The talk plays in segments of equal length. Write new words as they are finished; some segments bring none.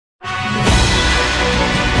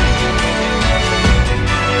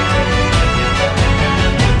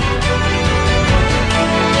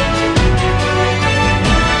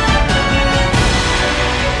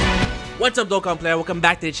What's up, Dokkan player? Welcome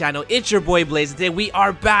back to the channel. It's your boy Blaze, and today we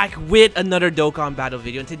are back with another Dokkan battle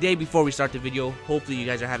video. And today, before we start the video, hopefully you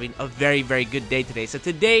guys are having a very good day today. So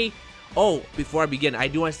today, before I begin, I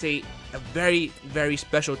do want to say a very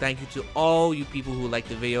special thank you to all you people who liked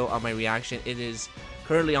the video on my reaction. It is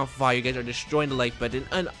currently on fire. You guys are destroying the like button,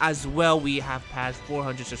 and as well, we have passed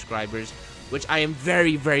 400 subscribers, which I am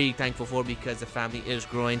very thankful for because the family is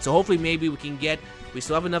growing. So hopefully, maybe we can get, we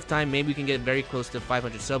still have enough time, maybe we can get very close to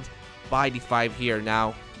 500 subs by the 5 here.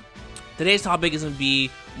 Now, today's topic is going to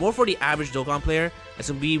be more for the average Dokkan player. It's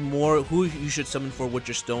going to be more who you should summon for with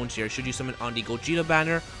your stones here. Should you summon on the Gogeta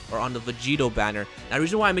banner or on the Vegito banner? Now, the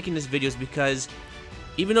reason why I'm making this video is because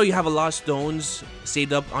even though you have a lot of stones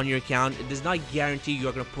saved up on your account, it does not guarantee you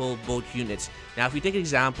are going to pull both units. Now, if you take an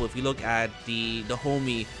example, if you look at the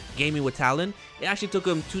homie Gaming with Talon, it actually took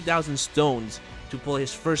him 2,000 stones to pull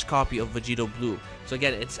his first copy of Vegito Blue. So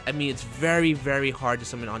again, it's very hard to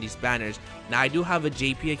summon on these banners. Now, I do have a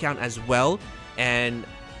JP account as well, and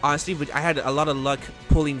honestly, I had a lot of luck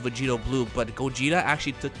pulling Vegito Blue, but Gogeta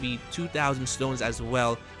actually took me 2,000 stones as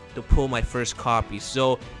well to pull my first copy.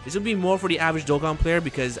 So this will be more for the average Dokkan player,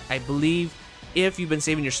 because I believe if you've been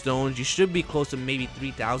saving your stones, you should be close to maybe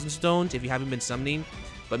 3,000 stones if you haven't been summoning,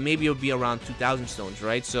 but maybe it'll be around 2,000 stones,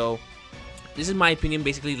 right? So this is my opinion,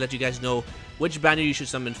 basically let you guys know which banner you should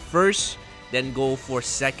summon first, then go for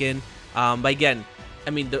second. But again,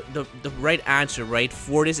 I mean, the right answer, right,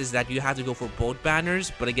 for this is that you have to go for both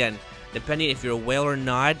banners. But again, depending if you're a whale or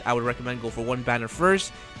not, I would recommend go for one banner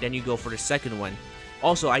first, then you go for the second one.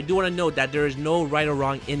 Also, I do want to note that there is no right or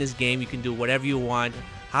wrong in this game. You can do whatever you want,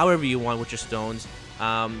 however you want with your stones.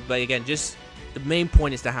 But again, just the main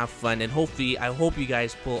point is to have fun, and hopefully, I hope you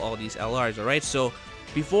guys pull all these LRs, alright? So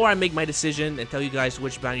before I make my decision and tell you guys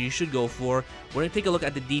which banner you should go for, we're going to take a look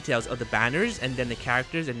at the details of the banners and then the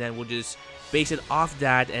characters, and then we'll just base it off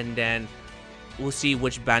that, and then we'll see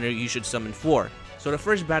which banner you should summon for. So the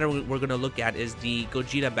first banner we're going to look at is the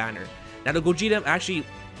Gogeta banner. Now, the Gogeta, actually,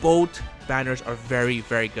 both banners are very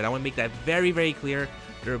good. I want to make that very clear.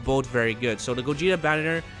 They're both very good. So the Gogeta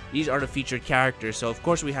banner, these are the featured characters. So of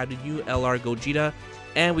course we have the new LR Gogeta,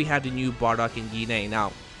 and we have the new Bardock and Guinea.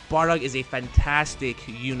 Now, Bardock is a fantastic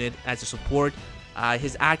unit as a support.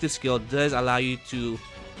 His active skill does allow you to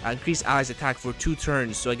increase allies attack for 2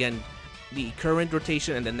 turns. So again, the current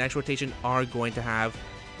rotation and the next rotation are going to have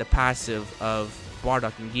the passive of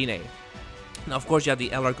Bardock and Guinea. Now, of course, you have the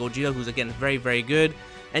LR Gogeta, who's again very good.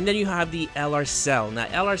 And then you have the LR Cell. Now,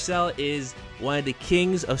 LR Cell is one of the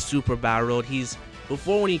kings of Super Battle Road.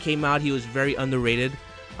 Before, when he came out, he was very underrated.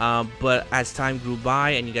 But as time grew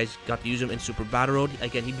by and you guys got to use him in Super Battle Road,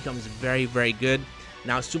 again, he becomes very good.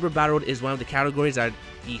 Now, Super Battle Road is one of the categories that are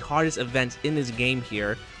the hardest events in this game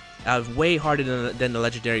here. Way harder than the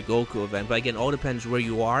Legendary Goku event. But again, all depends where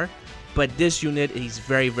you are. But this unit is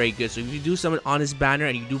very good. So if you do summon on his banner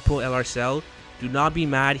and you do pull LR Cell, do not be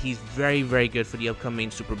mad. He's very good for the upcoming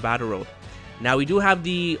Super Battle Road. Now, we do have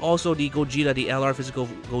also the Gogeta, the LR physical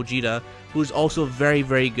Gogeta, who's also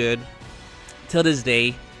very good till this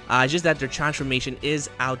day. Just that their transformation is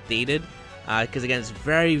outdated, because again, it's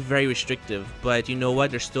very restrictive. But you know what?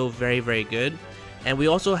 They're still very good. And we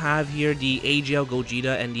also have here the AGL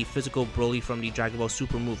Gogeta and the physical Broly from the Dragon Ball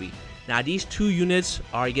Super movie. Now, these 2 units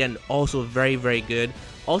are again also very good.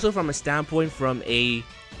 Also, from a standpoint from a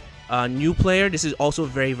new player, this is also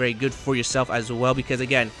very good for yourself as well, because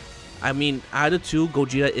again, I mean, out of the 2,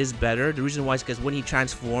 Gogeta is better. The reason why is because when he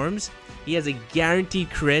transforms, he has a guaranteed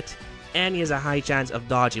crit, and he has a high chance of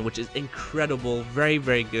dodging, which is incredible.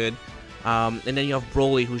 Very good. And then you have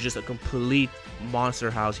Broly, who's just a complete monster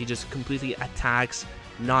house. He just completely attacks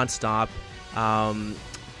non-stop.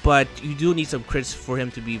 But you do need some crits for him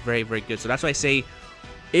to be very good. So that's why I say,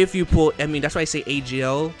 if you pull, I mean, that's why I say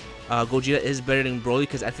AGL Gogeta is better than Broly,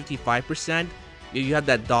 because at 55%, you have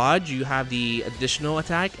that dodge, you have the additional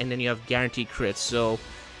attack, and then you have guaranteed crits. So,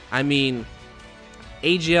 I mean,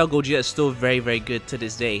 AGL Gogeta is still very good to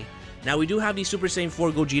this day. Now, we do have the Super Saiyan 4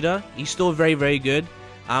 Gogeta. He's still very good,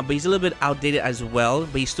 but he's a little bit outdated as well.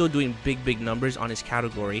 But he's still doing big numbers on his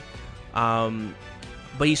category. But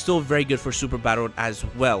he's still very good for Super Battle as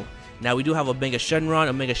well. Now, we do have Omega Shenron.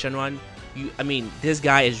 Omega Shenron, I mean, this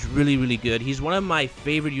guy is really good. He's one of my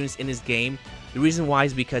favorite units in this game. The reason why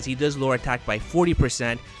is because he does lower attack by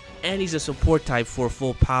 40%, and he's a support type for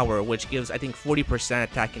full power, which gives, I think, 40%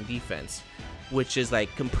 attack and defense, which is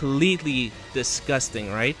like completely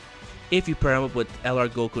disgusting, right? If you pair him up with LR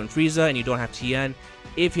Goku and Frieza and you don't have Tien,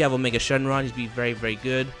 if you have Omega Shenron, he'd be very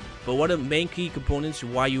good. But one of the main key components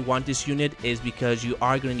why you want this unit is because you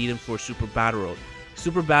are going to need him for Super Battle Road.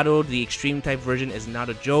 Super Battle, the extreme type version, is not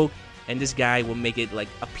a joke. and this guy will make it like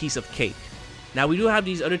a piece of cake. Now we do have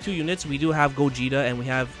these other 2 units. We do have Gogeta and we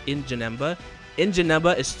have Injanemba.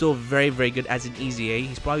 Injanemba is still very, very good as an Easy A.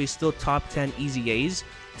 He's probably still top 10 Easy A's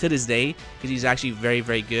to this day because he's actually very,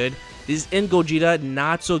 very good. This is in Gogeta,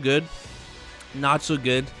 not so good. Not so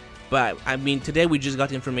good. But, I mean, today we just got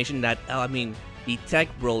the information that, the Tech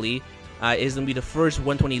Broly is going to be the first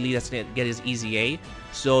 120 elite that's going to get his Easy A.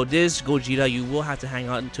 So this Gogeta, you will have to hang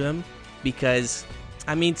on to him because,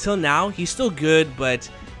 I mean, till now, he's still good, but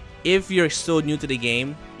if you're still new to the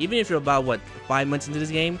game, even if you're about, what, 5 months into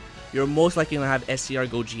this game, you're most likely going to have SCR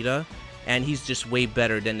Gogeta, and he's just way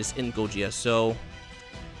better than this in Gogeta. So,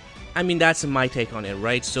 I mean, that's my take on it,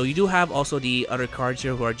 right? So you do have also the other cards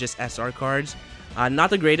here who are just SR cards. Not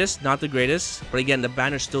the greatest, but again, the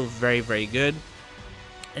banner's still very, very good.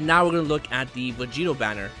 And now we're going to look at the Vegito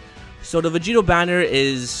banner. So the Vegito banner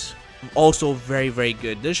is also very, very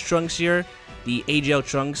good. This Trunks here, the AGL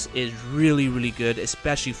Trunks, is really, really good,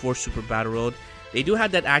 especially for Super Battle Road. They do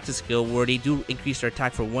have that active skill where they do increase their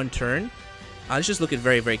attack for 1 turn. Let's just look at it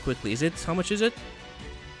very, very quickly. How much is it?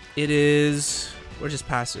 It is, where's his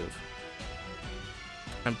passive?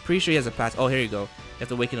 I'm pretty sure he has a pass. Oh, here you go. You have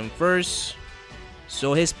to awaken him first.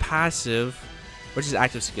 So his passive, where's his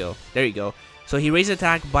active skill? There you go. So he raises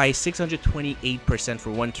attack by 628%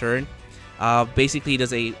 for 1 turn. Basically, he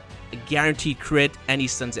does a guaranteed crit and he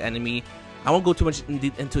stuns the enemy. I won't go too much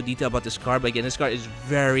into detail about this card, but again, this card is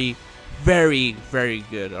very, very, very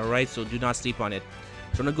good. Alright, so do not sleep on it.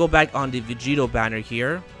 So I'm going to go back on the Vegito banner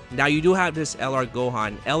here. Now, you do have this LR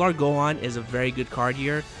Gohan. LR Gohan is a very good card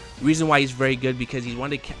here. Reason why he's very good because he's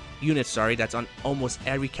one of the units, that's on almost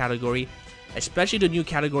every category, especially the new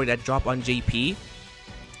category that dropped on JP.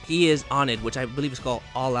 He is on it, which I believe is called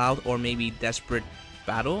All Out or maybe Desperate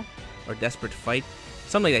Battle or Desperate Fight,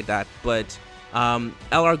 something like that. But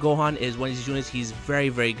LR Gohan is one of these units. He's very,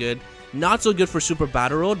 very good. Not so good for Super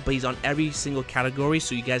Battle Road, but he's on every single category,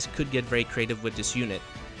 so you guys could get very creative with this unit.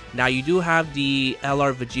 Now, you do have the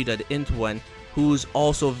LR Vegeta, the Int one, who's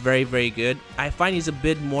also very, very good. I find he's a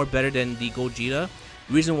bit more better than the Gogeta.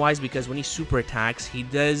 Reason why is because when he super attacks, he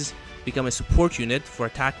does become a support unit for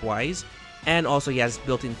attack wise, and also he has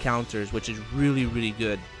built-in counters, which is really, really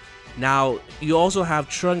good. Now, you also have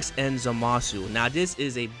Trunks and Zamasu. Now, this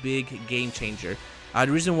is a big game changer.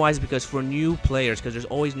 The reason why is because for new players, because there's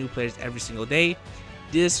always new players every single day,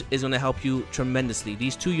 this is going to help you tremendously.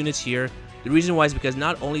 These 2 units here, the reason why is because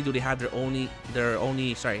not only do they have their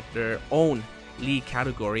own league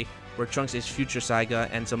category, where Trunks is Future Saiga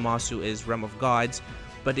and Zamasu is Realm of Gods,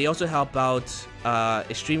 but they also help out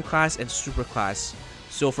Extreme Class and Super Class.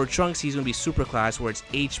 So for Trunks, he's going to be Super Class, where it's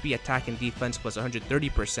HP, attack, and defense plus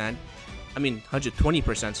 130%. I mean,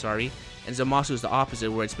 120%, sorry. And Zamasu is the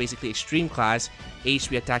opposite, where it's basically Extreme Class,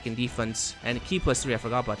 HP, attack, and defense, and Key plus 3, I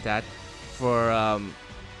forgot about that, for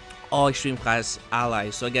all Extreme Class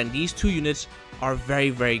allies. So again, these 2 units are very,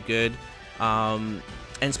 very good. And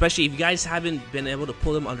especially if you guys haven't been able to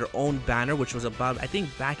pull them on their own banner, which was about, I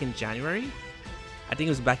think, back in January. I think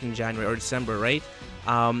it was back in January or December, right?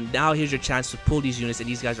 Now here's your chance to pull these units, and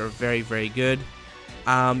these guys are very, very good.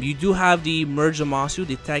 You do have the Merge Zamasu,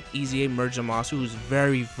 the Tech Easy A Merge Zamasu, who's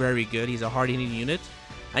very, very good. He's a hard-hitting unit.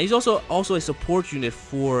 And he's also a support unit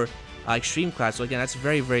for Extreme Class. So again, that's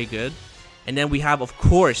very, very good. And then we have, of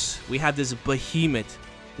course, we have this behemoth,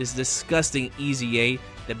 this disgusting Easy A,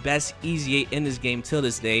 the best Easy A in this game till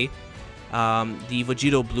this day. The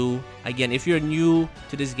Vegito Blue. Again, if you're new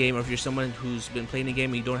to this game, or if you're someone who's been playing the game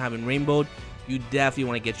and you don't have it rainbowed, you definitely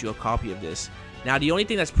want to get you a copy of this. Now, the only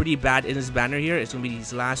thing that's pretty bad in this banner here is going to be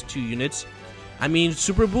these last 2 units. I mean,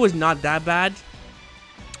 Super Boo is not that bad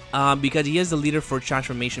because he is the leader for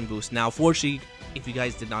Transformation Boost. Now, fortunately, if you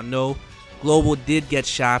guys did not know, Global did get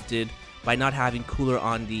shafted by not having Cooler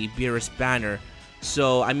on the Beerus banner.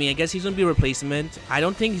 So, I mean, I guess he's going to be a replacement. I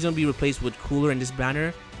don't think he's going to be replaced with Cooler in this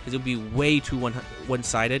banner, because it'll be way too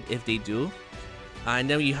one-sided if they do. And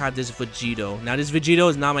then you have this Vegito. Now, this Vegito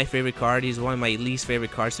is not my favorite card. He's one of my least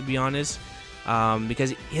favorite cards, to be honest,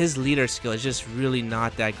 because his leader skill is just really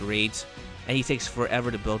not that great, and he takes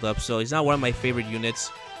forever to build up. So he's not one of my favorite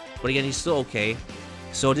units, but again, he's still okay.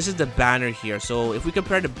 So this is the banner here. So if we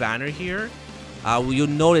compare the banner here, you'll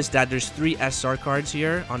notice that there's 3 SR cards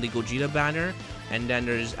here on the Gogeta banner, and then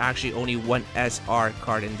there's actually only 1 SR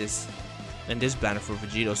card in this banner for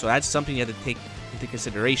Vegito. So that's something you have to take into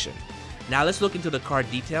consideration. Now let's look into the card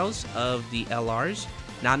details of the LRs.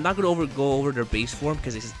 Now I'm not going to go over their base form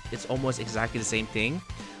because it's almost exactly the same thing.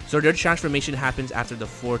 So their transformation happens after the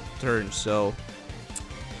 4th turn. So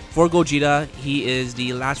for Gogeta, he is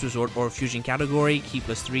the last resort or fusion category. Key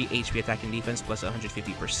plus 3, HP, attack, and defense plus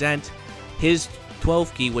 150%. His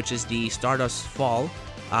 12th key, which is the Stardust Fall,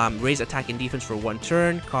 raise attack and defense for 1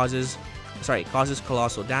 turn, causes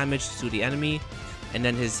colossal damage to the enemy. And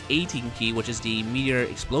then his 18th key, which is the Meteor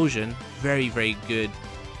Explosion, very good,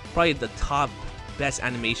 probably the top best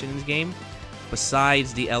animation in this game,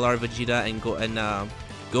 besides the LR Vegeta and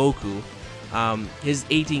Goku. His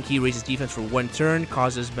 18th key raises defense for 1 turn,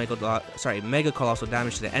 causes mega colossal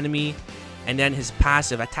damage to the enemy. And then his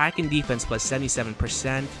passive, attack and defense plus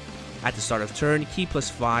 77% at the start of turn, key plus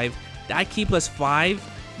 5. That key plus 5,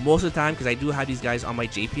 most of the time, because I do have these guys on my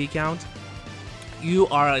JP account, you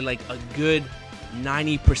are like a good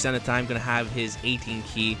 90% of the time gonna have his 18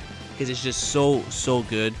 key, because it's just so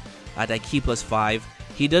good. That key plus 5.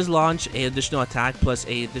 He does launch an additional attack plus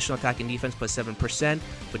a additional attack and defense plus 7%,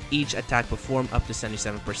 with each attack performed up to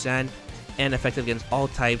 77%, and effective against all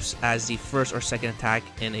types as the first or second attack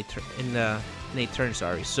in a turn.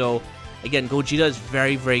 So again, Gogeta is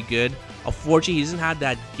very good. Unfortunately, he doesn't have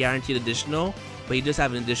that guaranteed additional, but he does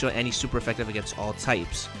have an additional, and he's super effective against all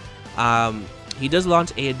types. He does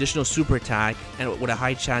launch a additional super attack, and with a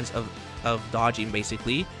high chance of dodging,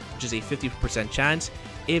 basically, which is a 50% chance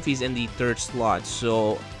if he's in the 3rd slot.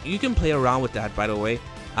 So you can play around with that, by the way.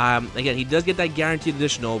 Again, he does get that guaranteed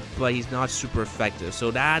additional, but he's not super effective, so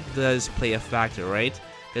that does play a factor, right?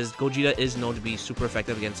 Because Gogeta is known to be super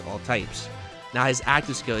effective against all types. Now his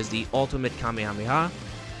active skill is the Ultimate Kamehameha,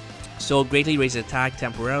 so greatly raises attack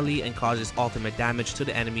temporarily and causes ultimate damage to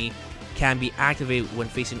the enemy. Can be activated when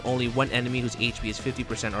facing only one enemy whose HP is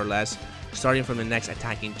 50% or less, starting from the next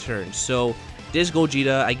attacking turn. So this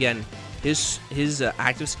Gogeta, again, his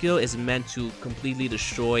active skill is meant to completely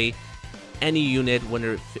destroy any unit when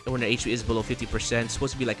their HP is below 50%. It's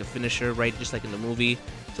supposed to be like a finisher, right? Just like in the movie.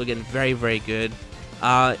 So again, very good.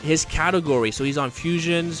 His category, so he's on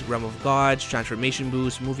Fusions, Realm of Gods, Transformation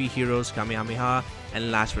Boost, Movie Heroes, Kamehameha,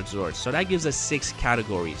 and Last Resort. So that gives us 6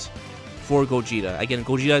 categories for Gogeta. Again,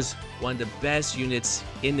 Gogeta is one of the best units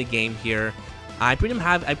in the game here. I pretty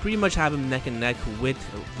much have him neck and neck with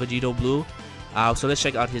Vegito Blue. So let's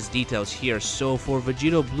check out his details here. So for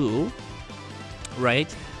Vegito Blue,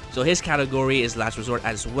 right? So his category is Last Resort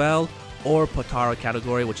as well, or Potara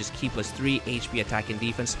category, which is key plus 3, HP, attack, and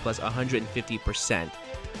defense plus 150%.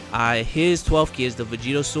 His 12th key is the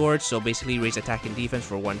Vegito Sword, so basically raise attack and defense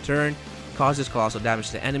for 1 turn, causes colossal damage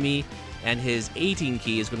to the enemy. And his 18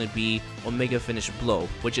 key is going to be Omega Finish Blow,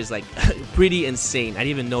 which is like pretty insane. I didn't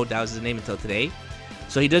even know that was his name until today.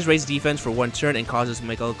 So he does raise defense for 1 turn and causes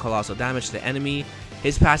mega colossal damage to the enemy.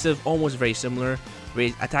 His passive, almost very similar,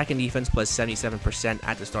 raise attack and defense plus 77%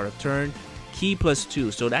 at the start of turn, key plus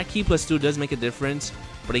 2. So that key plus 2 does make a difference,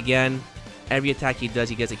 but again, every attack he does,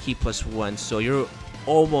 he gets a key plus 1. So you're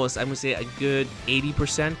almost, I'm gonna say, a good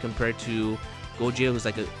 80% compared to Gogeta, who's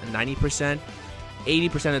like a 90%.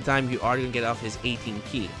 80% of the time you are gonna get off his 18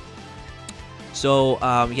 key. So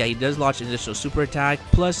yeah, he does launch an additional super attack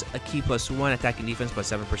plus a key plus 1, attack and defense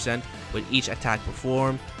plus 7%, with each attack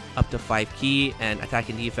performed up to 5 key, and attack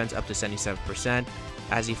and defense up to 77%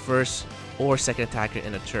 as the first or second attacker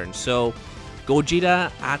in a turn. So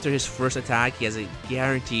Gogeta, after his first attack, he has a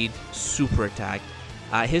guaranteed super attack.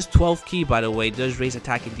 His 12th key, by the way, does raise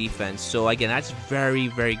attack and defense. So again, that's very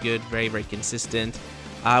good, very consistent.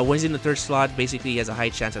 When he's in the 3rd slot, basically he has a high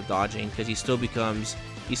chance of dodging, because he still has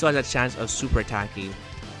that chance of super attacking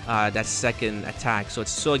that second attack. So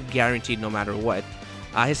it's so guaranteed no matter what.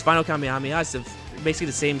 His final Kamehameha is basically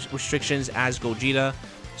the same restrictions as Gogeta.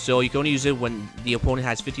 So you can only use it when the opponent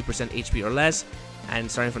has 50% HP or less,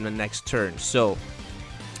 and starting from the next turn. So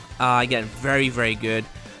again, very good.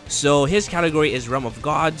 So his category is Realm of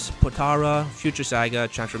Gods, Potara, Future Saga,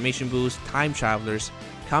 Transformation Boost, Time Travelers,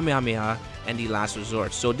 Kamehameha, and the Last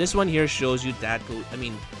Resort. So this one here shows you that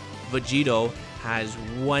Vegito has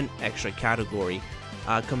 1 extra category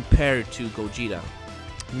compared to Gogeta.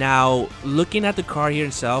 Now, looking at the card here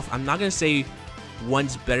itself, I'm not gonna say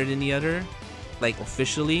one's better than the other, like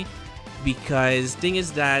officially, because thing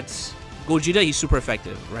is that Gogeta, he's super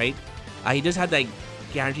effective, right? He does have that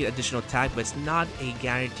guaranteed additional attack, but it's not a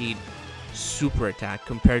guaranteed super attack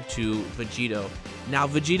compared to Vegito. Now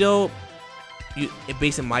Vegito,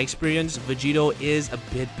 based on my experience, Vegito is a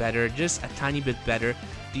bit better, just a tiny bit better.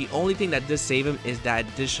 The only thing that does save him is that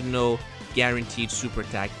additional guaranteed super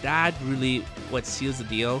attack. That really what seals the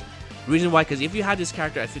deal. Reason why, because if you had this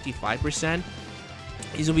character at 55%,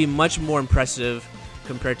 he's gonna be much more impressive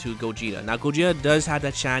compared to Gogeta. Now Gogeta does have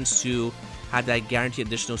that chance to have that guaranteed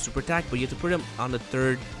additional super attack, but you have to put him on the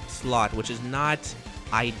 3rd slot, which is not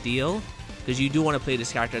ideal, because you do want to play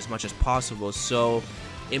this character as much as possible. So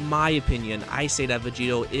in my opinion, I say that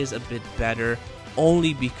Vegito is a bit better,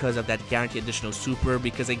 only because of that guaranteed additional super,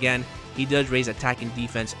 because again, he does raise attack and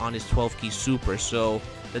defense on his 12 key super, so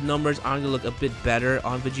the numbers are going to look a bit better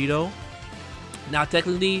on Vegito. Now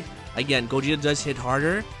technically, again, Gogeta does hit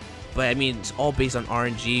harder, but I mean, it's all based on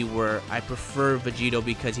RNG, where I prefer Vegito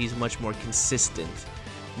because he's much more consistent.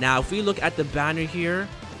 Now if we look at the banner here,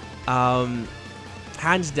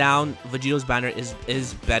 hands down, Vegito's banner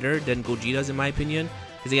is better than Gogeta's in my opinion.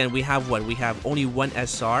 Because again, we have what? We have only one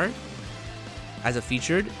SR as a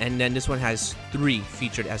featured, and then this one has 3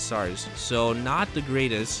 featured SRs. So not the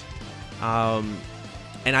greatest. And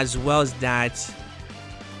as well as that,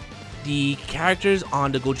 the characters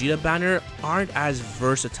on the Gogeta banner aren't as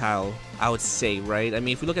versatile, I would say, right? I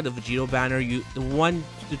mean, if we look at the Vegito banner,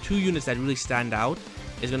 the 2 units that really stand out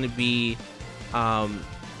is going to be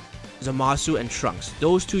Zamasu and Trunks.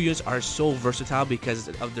 Those 2 units are so versatile because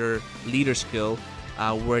of their leader skill,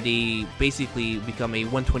 where they basically become a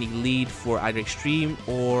 120 lead for either extreme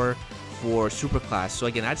or for superclass. So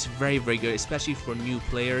again, that's very, very good, especially for new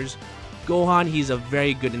players. Gohan, he's a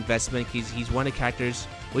very good investment. He's one of the characters,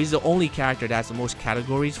 well, he's the only character that has the most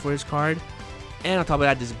categories for his card. And on top of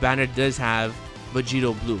that, this banner does have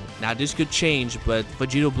Vegito Blue. Now this could change, but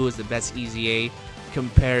Vegito Blue is the best EZA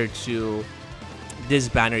compared to this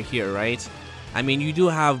banner here, right? I mean, you do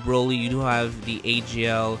have Broly, you do have the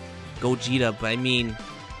AGL, Gogeta, but I mean,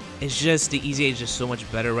 it's just the EZA is just so much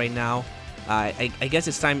better right now. I guess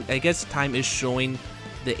it's time. I guess time is showing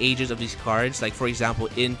the ages of these cards. Like for example,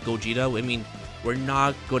 in Gogeta, I mean, we're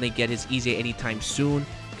not gonna get his EZA anytime soon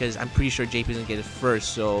because I'm pretty sure JP is gonna get it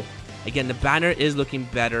first. So again, the banner is looking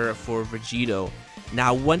better for Vegito.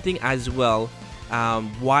 Now, one thing as well,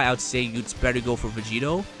 why I would say it's better to go for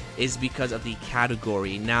Vegito is because of the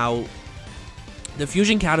category. Now, the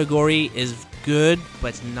fusion category is good, but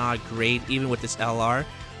it's not great, even with this LR.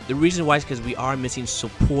 The reason why is because we are missing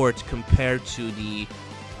support compared to the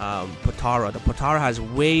Potara. The Potara has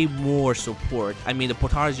way more support. I mean, the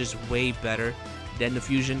Potara is just way better than the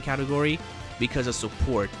fusion category because of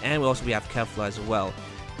support. And we have Kefla as well.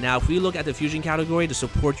 Now, if we look at the fusion category, the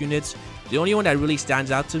support units, the only one that really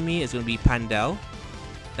stands out to me is going to be Pandel.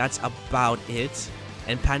 That's about it.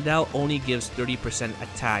 And Pandel only gives 30%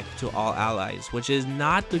 attack to all allies, which is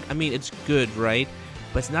not the, I mean, it's good, right?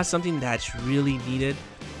 But it's not something that's really needed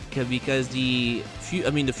because the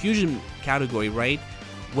fusion category, right?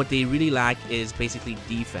 What they really lack is basically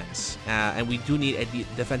defense, and we do need a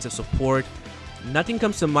defensive support. Nothing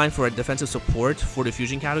comes to mind for a defensive support for the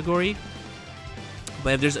fusion category,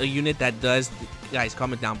 but if there's a unit that does, guys,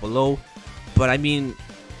 comment down below. But I mean,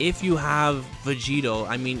 if you have Vegito,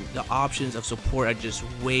 I mean, the options of support are just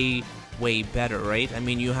way, way better, right? I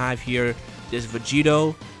mean, you have here this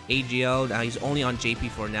Vegito, AGL, now he's only on JP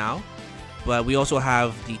for now. But we also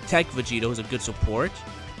have the Tech Vegito, who's a good support.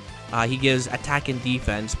 He gives attack and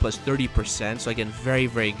defense plus 30%, so again, very,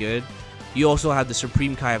 very good. You also have the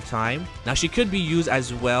Supreme Kai of Time. Now, she could be used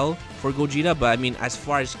as well for Gogeta, but I mean, as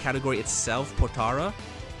far as category itself, Potara,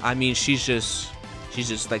 I mean, she's just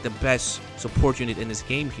like the best support unit in this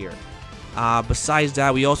game here. Besides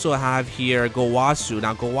that, we also have here Gowasu.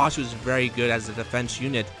 Now, Gowasu is very good as a defense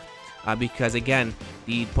unit because, again,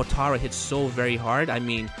 the Potara hits so very hard. I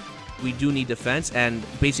mean, we do need defense, and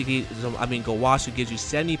basically, I mean, Gowasu gives you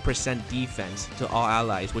 70% defense to all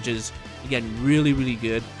allies, which is, again, really, really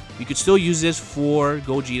good. You could still use this for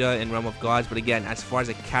Gogeta in Realm of Gods, but again, as far as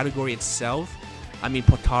the category itself, I mean,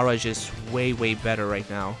 Potara is just way, way better right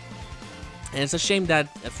now. And it's a shame that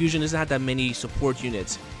Fusion doesn't have that many support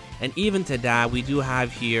units. And even to that, we do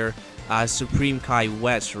have here Supreme Kai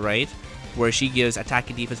West, right? Where she gives attack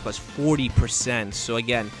and defense plus 40%. So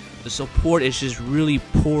again, the support is just really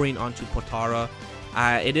pouring onto Potara.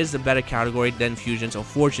 It is the better category than Fusions,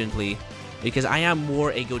 unfortunately, because I am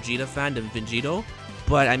more a Gogeta fan than Vegito.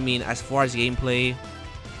 But I mean, as far as gameplay,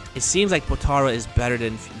 it seems like Potara is better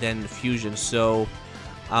than Fusion. So,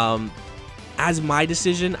 as my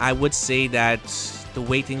decision, I would say that the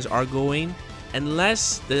way things are going,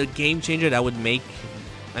 unless the game changer that would make,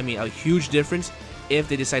 I mean, a huge difference if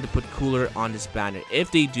they decide to put Cooler on this banner.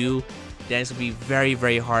 If they do, then it's going to be very,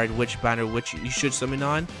 very hard which banner which you should summon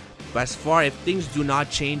on. But as far if things do not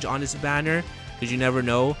change on this banner, because you never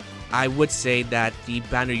know, I would say that the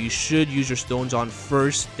banner you should use your stones on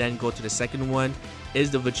first, then go to the second one,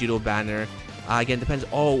 is the Vegito banner. Again, depends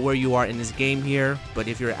all where you are in this game here, but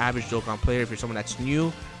if you're an average Dokkan player, if you're someone that's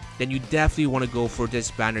new, then you definitely want to go for this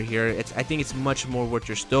banner here. I think it's much more worth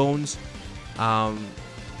your stones.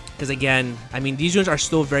 Because again, I mean, these units are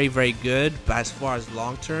still very, very good, but as far as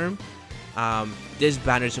long term, this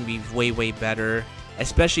banner is going to be way, way better.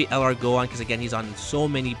 Especially LR Gohan, because again, he's on so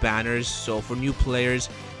many banners. So for new players,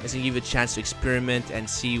 it's going to give you a chance to experiment and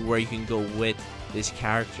see where you can go with this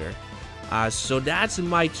character. So that's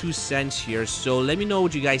my 2 cents here. So let me know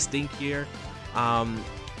what you guys think here.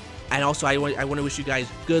 And also I want to wish you guys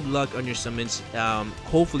good luck on your summons.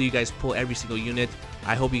 Hopefully you guys pull every single unit.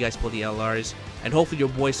 I hope you guys pull the LRs, and hopefully your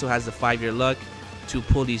boy still has the 5-year luck to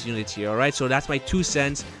pull these units here. Alright, so that's my 2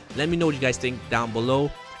 cents. Let me know what you guys think down below.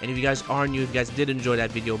 And if you guys are new, if you guys did enjoy that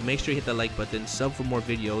video, make sure you hit the like button, sub for more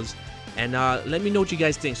videos, and let me know what you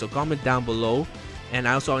guys think. So comment down below. And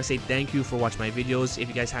I also want to say thank you for watching my videos. If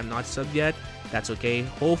you guys have not subbed yet, that's okay.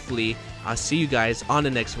 Hopefully I'll see you guys on the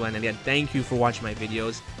next one. And again, thank you for watching my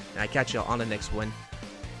videos, and I'll catch you on the next one.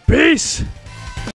 Peace.